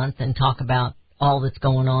once a month and talk about all that's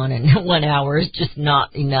going on, and 1 hour is just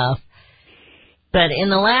not enough. But in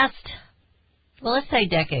the last, well, let's say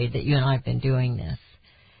decade that you and I have been doing this,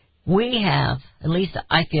 we have, at least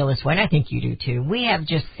I feel this way, and I think you do too, we have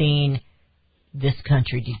just seen this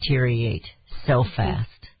country deteriorate so fast.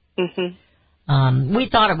 Mm-hmm. We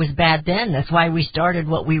thought it was bad then. That's why we started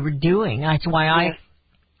what we were doing. That's why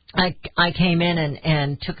I came in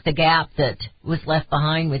and took the gap that was left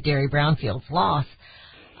behind with Derry Brownfield's loss.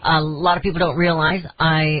 A lot of people don't realize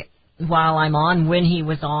while I'm on, when he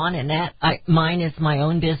was on, and mine is my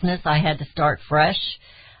own business. I had to start fresh.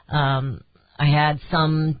 I had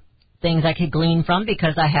some things I could glean from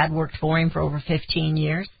because I had worked for him for over 15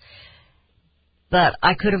 years. But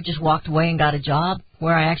I could have just walked away and got a job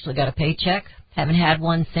where I actually got a paycheck. Haven't had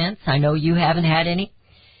one since. I know you haven't had any.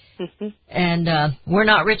 Mm-hmm. And we're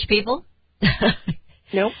not rich people.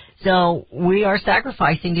 Nope. So we are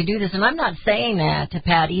sacrificing to do this. And I'm not saying that to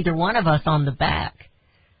pat either one of us on the back.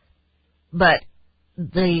 But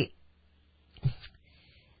the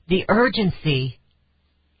urgency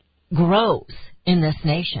grows in this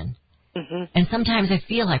nation. Mm-hmm. And sometimes I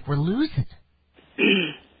feel like we're losing.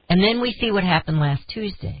 And then we see what happened last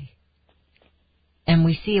Tuesday. And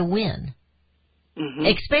we see a win. Mm-hmm.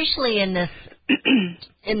 Especially in this,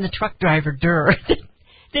 in the truck driver Durr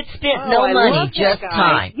that spent no money, just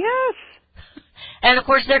time. Yes. And of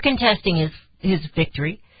course they're contesting his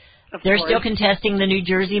victory. They're still contesting the New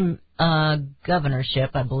Jersey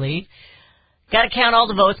governorship, I believe. Got to count all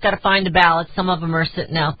the votes, got to find the ballots. Some of them are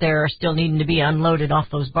sitting out there, still needing to be unloaded off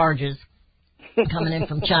those barges coming in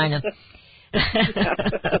from China.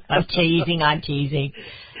 I'm teasing.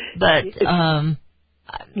 But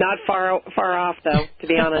not far off, though, to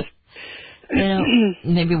be honest. You know,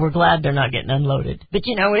 maybe we're glad they're not getting unloaded. But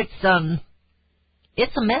you know, it's a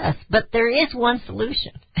mess. But there is one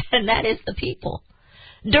solution, and that is the people.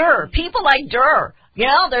 Durr, people like Durr. You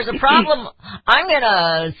know, there's a problem. I'm going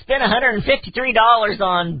to spend $153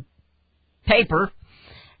 on paper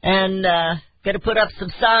and going to put up some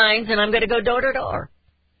signs, and I'm going to go door to door.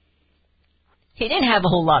 He didn't have a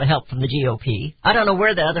whole lot of help from the GOP. I don't know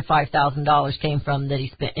where the other $5,000 came from that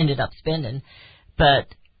he ended up spending, but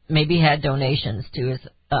maybe he had donations to his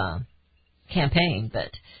campaign.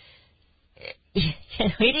 But he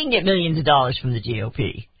didn't get millions of dollars from the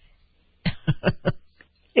GOP.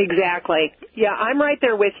 Exactly. Yeah, I'm right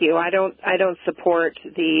there with you. I don't support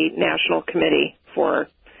the National Committee for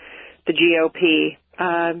the GOP.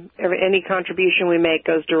 Any contribution we make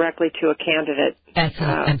goes directly to a candidate.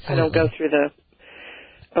 Absolutely. I don't go through the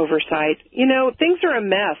oversight. Things are a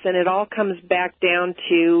mess, and it all comes back down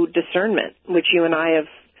to discernment, which you and I have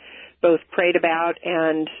both prayed about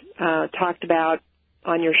and talked about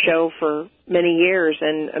on your show for many years,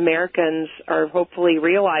 and Americans are hopefully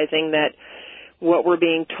realizing that what we're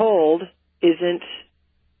being told isn't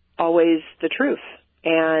always the truth.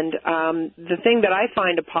 And the thing that I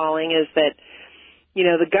find appalling is that,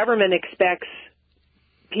 the government expects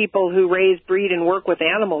people who raise, breed, and work with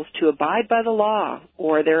animals to abide by the law,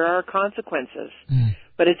 or there are consequences.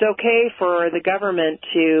 But it's okay for the government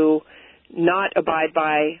to not abide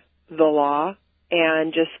by the law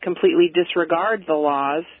and just completely disregard the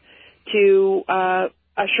laws to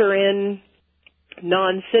usher in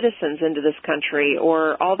non-citizens into this country,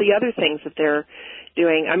 or all the other things that they're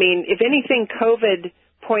doing. I mean, if anything, COVID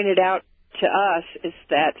pointed out to us is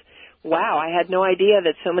that, wow, I had no idea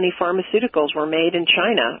that so many pharmaceuticals were made in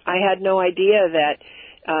China. I had no idea that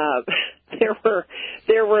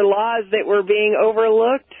there were laws that were being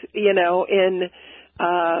overlooked, in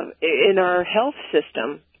our health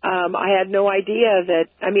system. I had no idea that,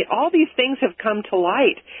 all these things have come to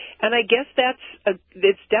light, and I guess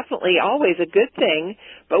it's definitely always a good thing,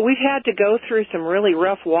 but we've had to go through some really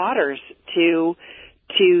rough waters to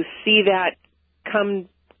see that come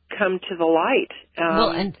to the light.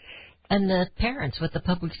 And the parents with the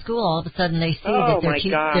public school, all of a sudden they see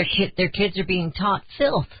that their kids are being taught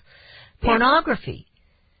filth, pornography.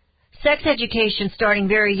 Sex education starting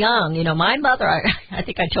very young. My mother, I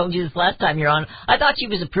think I told you this last time you're on, I thought she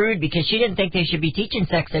was a prude because she didn't think they should be teaching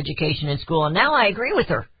sex education in school, and now I agree with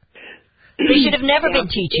her. They should have never been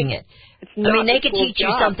teaching it. They could teach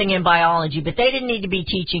you something in biology, but they didn't need to be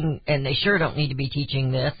teaching, and they sure don't need to be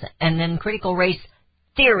teaching this. And then critical race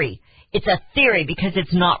theory. It's a theory because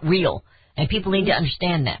it's not real, and people need to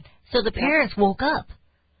understand that. So the parents woke up.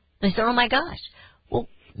 They said, oh, my gosh. Well,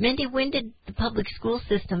 Mindy, when did the public school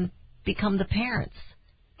system become the parents?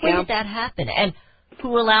 When did that happen? And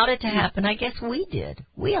who allowed it to happen? I guess we did.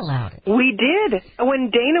 We allowed it. We did. When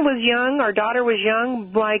Dana was young, our daughter was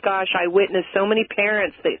young, my gosh, I witnessed so many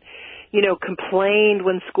parents that, complained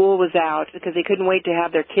when school was out because they couldn't wait to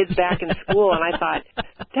have their kids back in school. And I thought,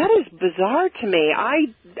 that is bizarre to me.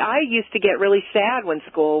 I used to get really sad when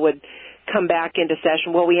school would come back into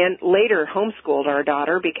session. Well, we later homeschooled our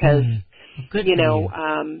daughter because,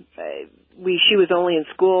 she was only in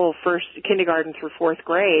school kindergarten through fourth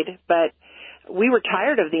grade, but we were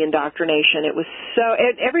tired of the indoctrination. It was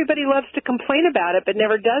everybody loves to complain about it, but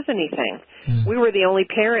never does anything. We were the only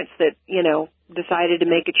parents that, decided to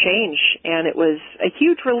make a change, and it was a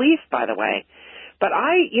huge relief, by the way. But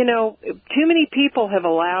too many people have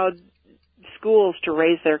allowed schools to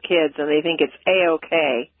raise their kids, and they think it's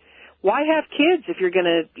A-okay. Why have kids if you're going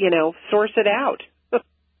to, source it out?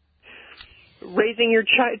 Raising your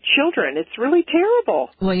children, it's really terrible.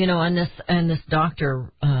 Well, and this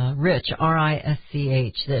Dr. Rich,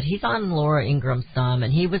 R-I-S-C-H, that he's on Laura Ingram's some,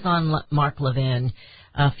 and he was on Mark Levin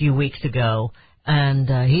a few weeks ago, and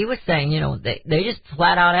he was saying, they just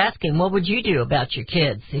flat out ask him, what would you do about your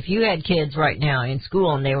kids? If you had kids right now in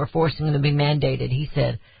school and they were forcing them to be mandated, he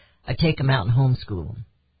said, I'd take them out and homeschool them.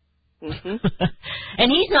 Mm-hmm.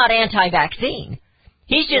 And he's not anti-vaccine.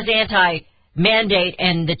 He's just anti-mandate,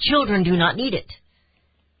 and the children do not need it.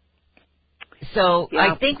 So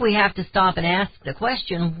I think we have to stop and ask the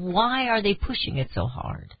question, why are they pushing it so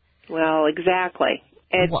hard? Well, exactly.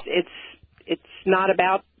 It's not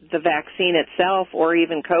about the vaccine itself or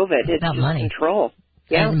even COVID. It's about just money. Control.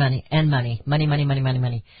 Yeah. And money. Money.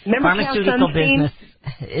 Remember Pharmaceutical business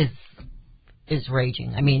is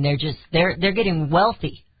raging. They're getting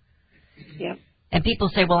wealthy. Yep. And people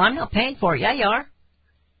say, well, I'm not paying for it. Yeah, you are.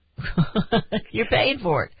 You're paying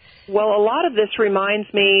for it. Well, a lot of this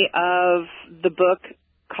reminds me of the book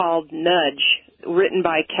called Nudge, written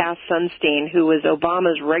by Cass Sunstein, who was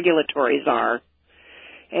Obama's regulatory czar.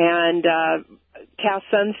 And Cass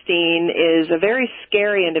Sunstein is a very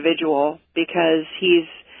scary individual because he's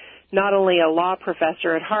not only a law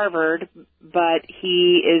professor at Harvard, but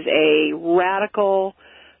he is a radical.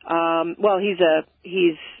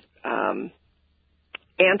 He's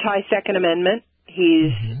anti-Second Amendment.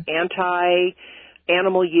 He's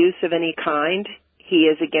anti-animal use of any kind. He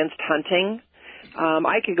is against hunting.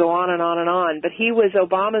 I could go on and on and on, but he was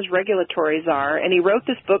Obama's regulatory czar, and he wrote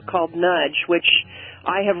this book called Nudge, which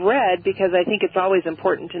I have read because I think it's always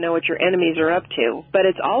important to know what your enemies are up to. But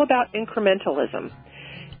it's all about incrementalism.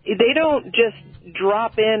 They don't just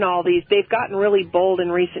drop in all these. They've gotten really bold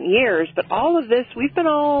in recent years, but all of this, we've been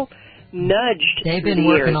all nudged. They've been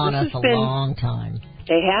working on us a long time.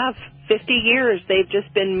 They have. 50 years. They've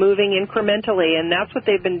just been moving incrementally, and that's what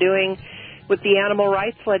they've been doing with the animal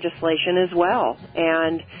rights legislation as well.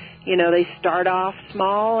 And, you know, they start off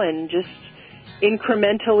small and just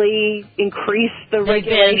incrementally increase the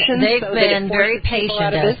regulations. They've so been that it very forces people patient.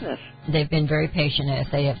 out of business. They've been very patient as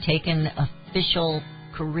they have taken official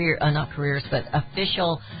not careers, but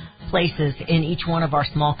official places in each one of our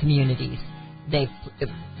small communities. They've,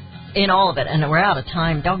 in all of it, and we're out of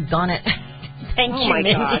time. Doggone it. Thank you, my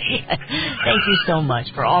Mindy. gosh. Thank you so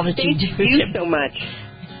much for all that you do. Thank you so much.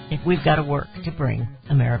 We've got to work to bring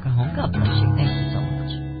America home. God bless you. Thank you so much.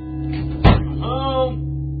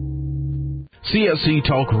 CSC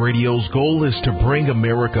Talk Radio's goal is to bring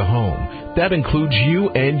America home. That includes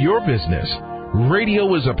you and your business.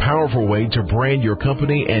 Radio is a powerful way to brand your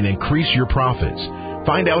company and increase your profits.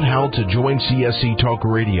 Find out how to join CSC Talk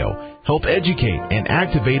Radio, help educate and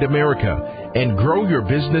activate America, and grow your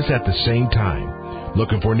business at the same time.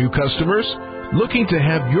 Looking for new customers? Looking to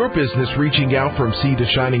have your business reaching out from sea to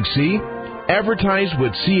shining sea? Advertise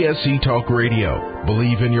with CSC Talk Radio.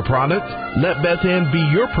 Believe in your product? Let Beth Ann be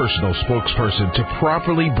your personal spokesperson to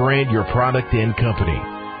properly brand your product and company.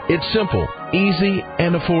 It's simple, easy,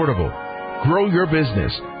 and affordable. Grow your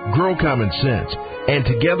business, grow common sense, and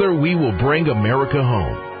together we will bring America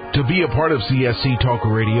home. To be a part of CSC Talk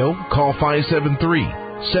Radio, call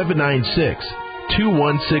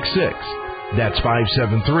 573-796-2166. That's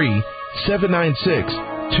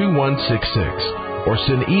 573-796-2166. Or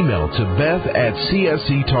send email to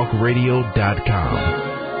beth@csctalkradio.com.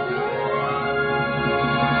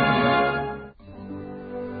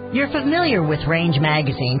 You're familiar with Range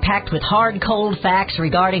Magazine, packed with hard, cold facts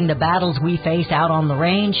regarding the battles we face out on the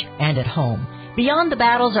range and at home. Beyond the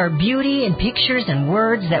battles are beauty and pictures and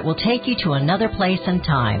words that will take you to another place and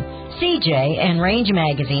time. CJ and Range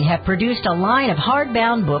Magazine have produced a line of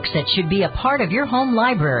hardbound books that should be a part of your home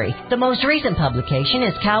library. The most recent publication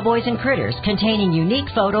is Cowboys and Critters, containing unique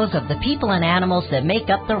photos of the people and animals that make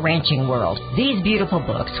up the ranching world. These beautiful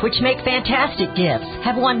books, which make fantastic gifts,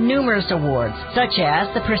 have won numerous awards, such as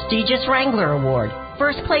the prestigious Wrangler Award,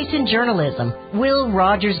 First Place in Journalism, Will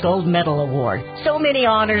Rogers Gold Medal Award. So many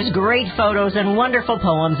honors, great photos, and wonderful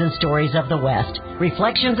poems and stories of the West.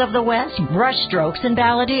 Reflections of the West, Brushstrokes and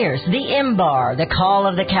Balladeers, The Imbar, The Call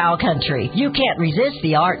of the Cow Country. You can't resist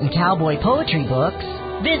the art and cowboy poetry books.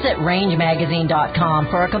 Visit rangemagazine.com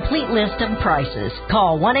for a complete list of prices.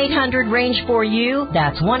 Call 1-800-RANGE-4U.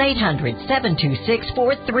 That's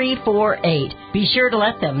 1-800-726-4348. Be sure to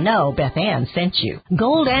let them know Beth Ann sent you.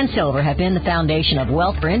 Gold and silver have been the foundation of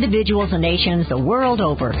wealth for individuals and nations the world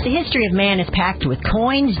over. The history of man is packed with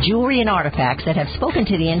coins, jewelry, and artifacts that have spoken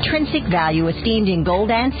to the intrinsic value esteemed in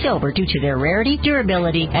gold and silver due to their rarity,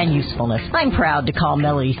 durability, and usefulness. I'm proud to call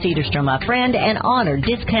Melody Cedarstrom a friend and honored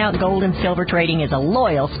Discount Gold and Silver Trading is a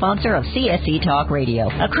loyal sponsor of CSC Talk Radio,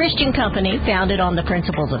 a Christian company founded on the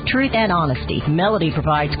principles of truth and honesty. Melody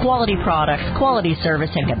provides quality products, quality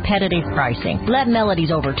service, and competitive pricing. Let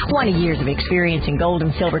Melody's over 20 years of experience in gold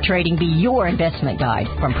and silver trading be your investment guide.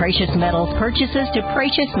 From precious metals purchases to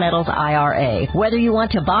precious metals IRA. Whether you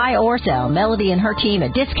want to buy or sell, Melody and her team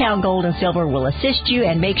at Discount Gold and Silver will assist you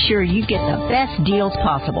and make sure you get the best deals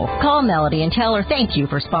possible. Call Melody and tell her thank you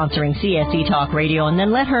for sponsoring CSC Talk Radio, and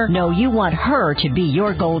then let her know you want her to be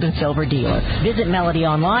your gold and silver dealer. Visit Melody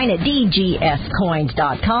online at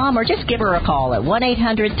dgscoins.com or just give her a call at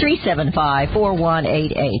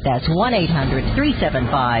 1-800-375-4188. That's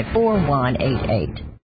 1-800-375-4188.